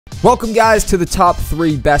Welcome, guys, to the top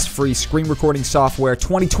 3 best free screen recording software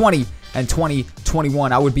 2020 and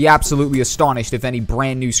 2021. I would be absolutely astonished if any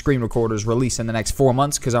brand new screen recorders release in the next 4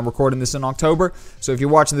 months, because I'm recording this in October. So if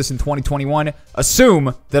you're watching this in 2021,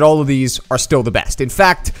 assume that all of these are still the best. In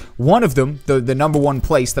fact, one of them, the number one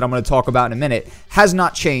place that I'm going to talk about in a minute, has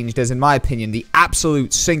not changed as, in my opinion, the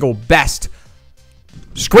absolute single best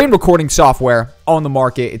screen recording software on the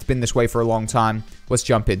market. It's been this way for a long time. Let's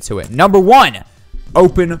jump into it. Number 1.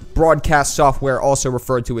 Open Broadcast Software, also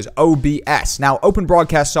referred to as OBS. Now, Open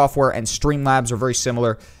Broadcast Software and Streamlabs are very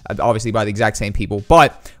similar, obviously by the exact same people,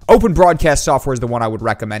 but Open Broadcast Software is the one I would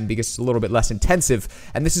recommend because it's a little bit less intensive,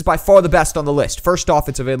 and this is by far the best on the list. First off,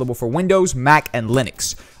 it's available for Windows, Mac, and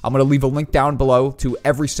Linux. I'm going to leave a link down below to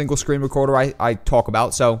every single screen recorder I talk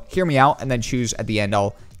about, so hear me out and then choose at the end.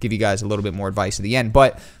 I'll give you guys a little bit more advice at the end,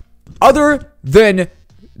 but other than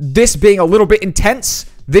this being a little bit intense,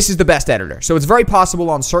 this is the best editor. So it's very possible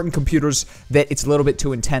on certain computers that it's a little bit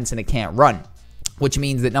too intense and it can't run, which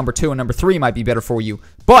means that number 2 and number 3 might be better for you.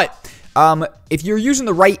 But if you're using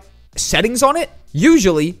the right settings on it,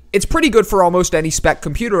 usually it's pretty good for almost any spec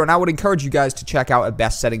computer, and I would encourage you guys to check out a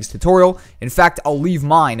best settings tutorial. In fact, I'll leave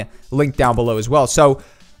mine linked down below as well. So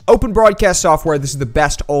Open Broadcast Software, this is the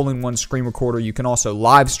best all-in-one screen recorder. You can also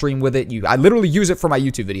live stream with it. I literally use it for my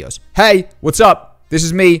YouTube videos. Hey, what's up? This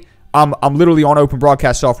is me. I'm literally on Open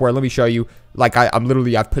Broadcast Software. Let me show you. Like,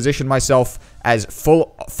 I've positioned myself as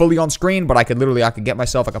fully on screen, but I could get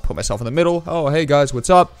myself, I could put myself in the middle. Oh, hey guys, what's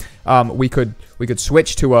up? We could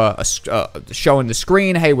switch to showing the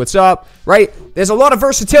screen. Hey, what's up? Right? There's a lot of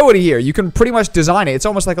versatility here. You can pretty much design it. It's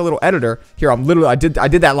almost like a little editor. Here, I did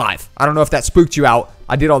that live. I don't know if that spooked you out.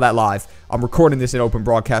 I did all that live. I'm recording this in Open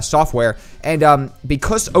Broadcast Software, and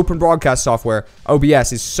because Open Broadcast Software,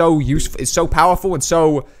 OBS, is so useful, is so powerful, and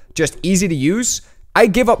so just easy to use, I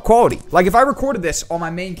give up quality. Like, if I recorded this on my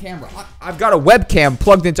main camera, I've got a webcam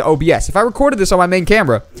plugged into OBS. If I recorded this on my main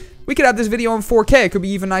camera, we could have this video in 4K. It could be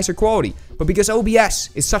even nicer quality. But because OBS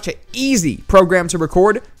is such an easy program to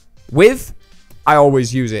record with, I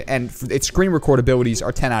always use it. And its screen record abilities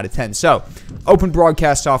are 10 out of 10. So, Open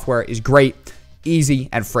Broadcast Software is great, easy,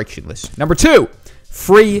 and frictionless. Number 2,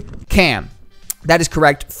 FreeCam. That is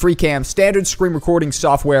correct. FreeCam, standard screen recording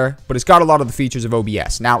software, but it's got a lot of the features of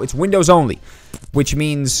OBS. Now, it's Windows only, which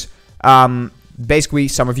means basically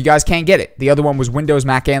some of you guys can't get it. The other one was Windows,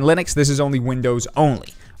 Mac, and Linux. This is only Windows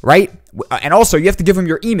only, right? And also, you have to give them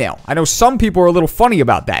your email. I know some people are a little funny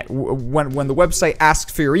about that. When the website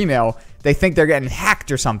asks for your email, they think they're getting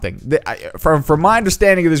hacked or something. From my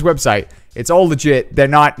understanding of this website, it's all legit. They're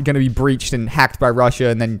not going to be breached and hacked by Russia,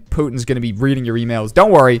 and then Putin's going to be reading your emails.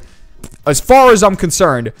 Don't worry. As far as I'm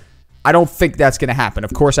concerned, I don't think that's going to happen.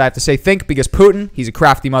 Of course, I have to say think, because Putin, he's a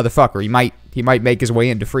crafty motherfucker. He might make his way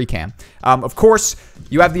into FreeCam. Of course,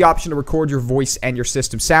 you have the option to record your voice and your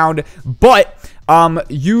system sound, but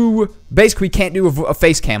you basically can't do a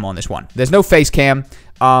face cam on this one. There's no face cam.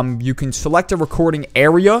 You can select a recording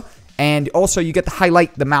area, and also you get to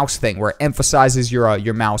highlight the mouse thing where it emphasizes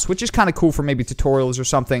your mouse, which is kind of cool for maybe tutorials or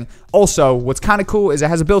something. Also, what's kind of cool is it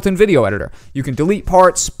has a built-in video editor. You can delete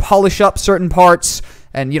parts, polish up certain parts,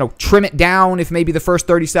 and, trim it down if maybe the first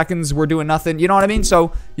 30 seconds we're doing nothing. You know what I mean?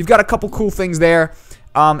 So you've got a couple cool things there.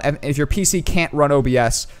 And if your PC can't run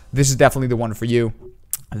OBS, this is definitely the one for you.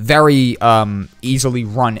 Very easily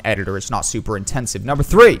run editor. It's not super intensive. Number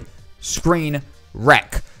 3,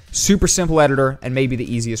 ScreenRec. Super simple editor, and maybe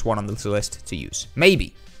the easiest one on this list to use.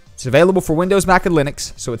 Maybe. It's available for Windows, Mac, and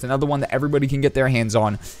Linux, so it's another one that everybody can get their hands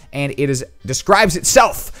on, and it describes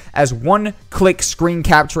itself as one-click screen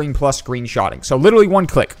capturing plus screenshotting. So literally one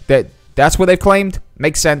click. That's what they've claimed.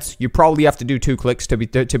 Makes sense. You probably have to do 2 clicks, to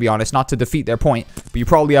be honest, not to defeat their point, but you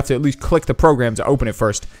probably have to at least click the program to open it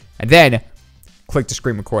first, and then click to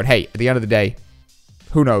screen record. Hey, at the end of the day,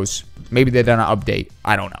 who knows? Maybe they've done an update.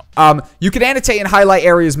 I don't know. You can annotate and highlight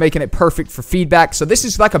areas, making it perfect for feedback. So this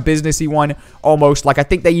is like a businessy one, almost. Like, I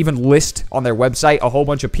think they even list on their website a whole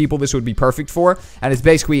bunch of people this would be perfect for. And it's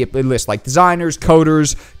basically, it lists like designers,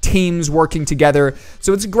 coders, teams working together.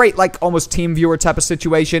 So it's a great, like, almost team viewer type of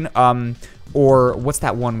situation. Or what's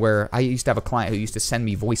that one where I used to have a client who used to send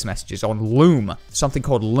me voice messages on Loom, something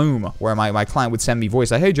called Loom, where my client would send me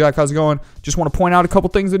voice like, hey Jack, how's it going? Just want to point out a couple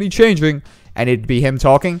things that he's changing, and it'd be him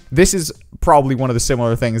talking. This is probably one of the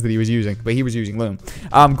similar things that he was using, but he was using Loom.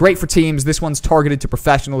 Great for teams. This one's targeted to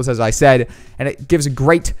professionals, as I said, and it gives a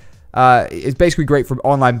great, it's basically great for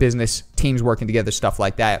online business, teams working together, stuff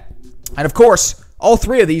like that. And of course, all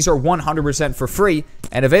 3 of these are 100% for free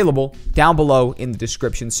and available down below in the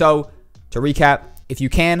description. So, to recap, if you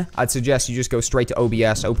can, I'd suggest you just go straight to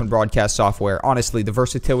OBS, Open Broadcast Software. Honestly, the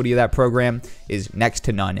versatility of that program is next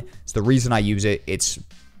to none. It's the reason I use it. It's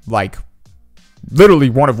like literally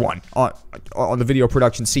one of one on the video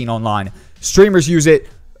production scene online. Streamers use it.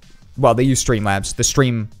 Well, they use Streamlabs, the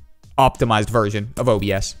stream optimized version of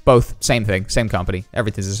OBS. Both same thing, same company.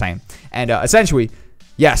 Everything's the same. And essentially,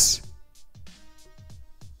 yes,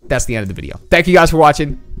 that's the end of the video. Thank you guys for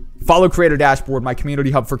watching. Follow Creator Dashboard, my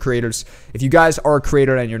community hub for creators. If you guys are a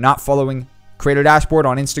creator and you're not following Creator Dashboard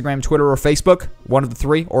on Instagram, Twitter, or Facebook, one of the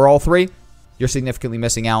three or all three, you're significantly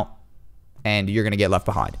missing out and you're going to get left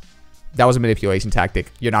behind. That was a manipulation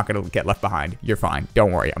tactic. You're not going to get left behind. You're fine.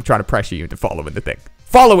 Don't worry. I'm trying to pressure you into following the thing.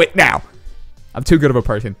 Follow it now. I'm too good of a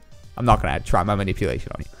person. I'm not going to try my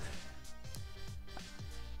manipulation on you.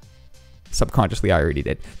 Subconsciously, I already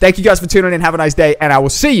did. Thank you guys for tuning in. Have a nice day, and I will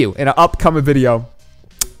see you in an upcoming video.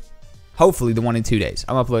 Hopefully the one in 2 days.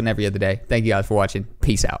 I'm uploading every other day. Thank you guys for watching.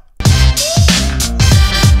 Peace out.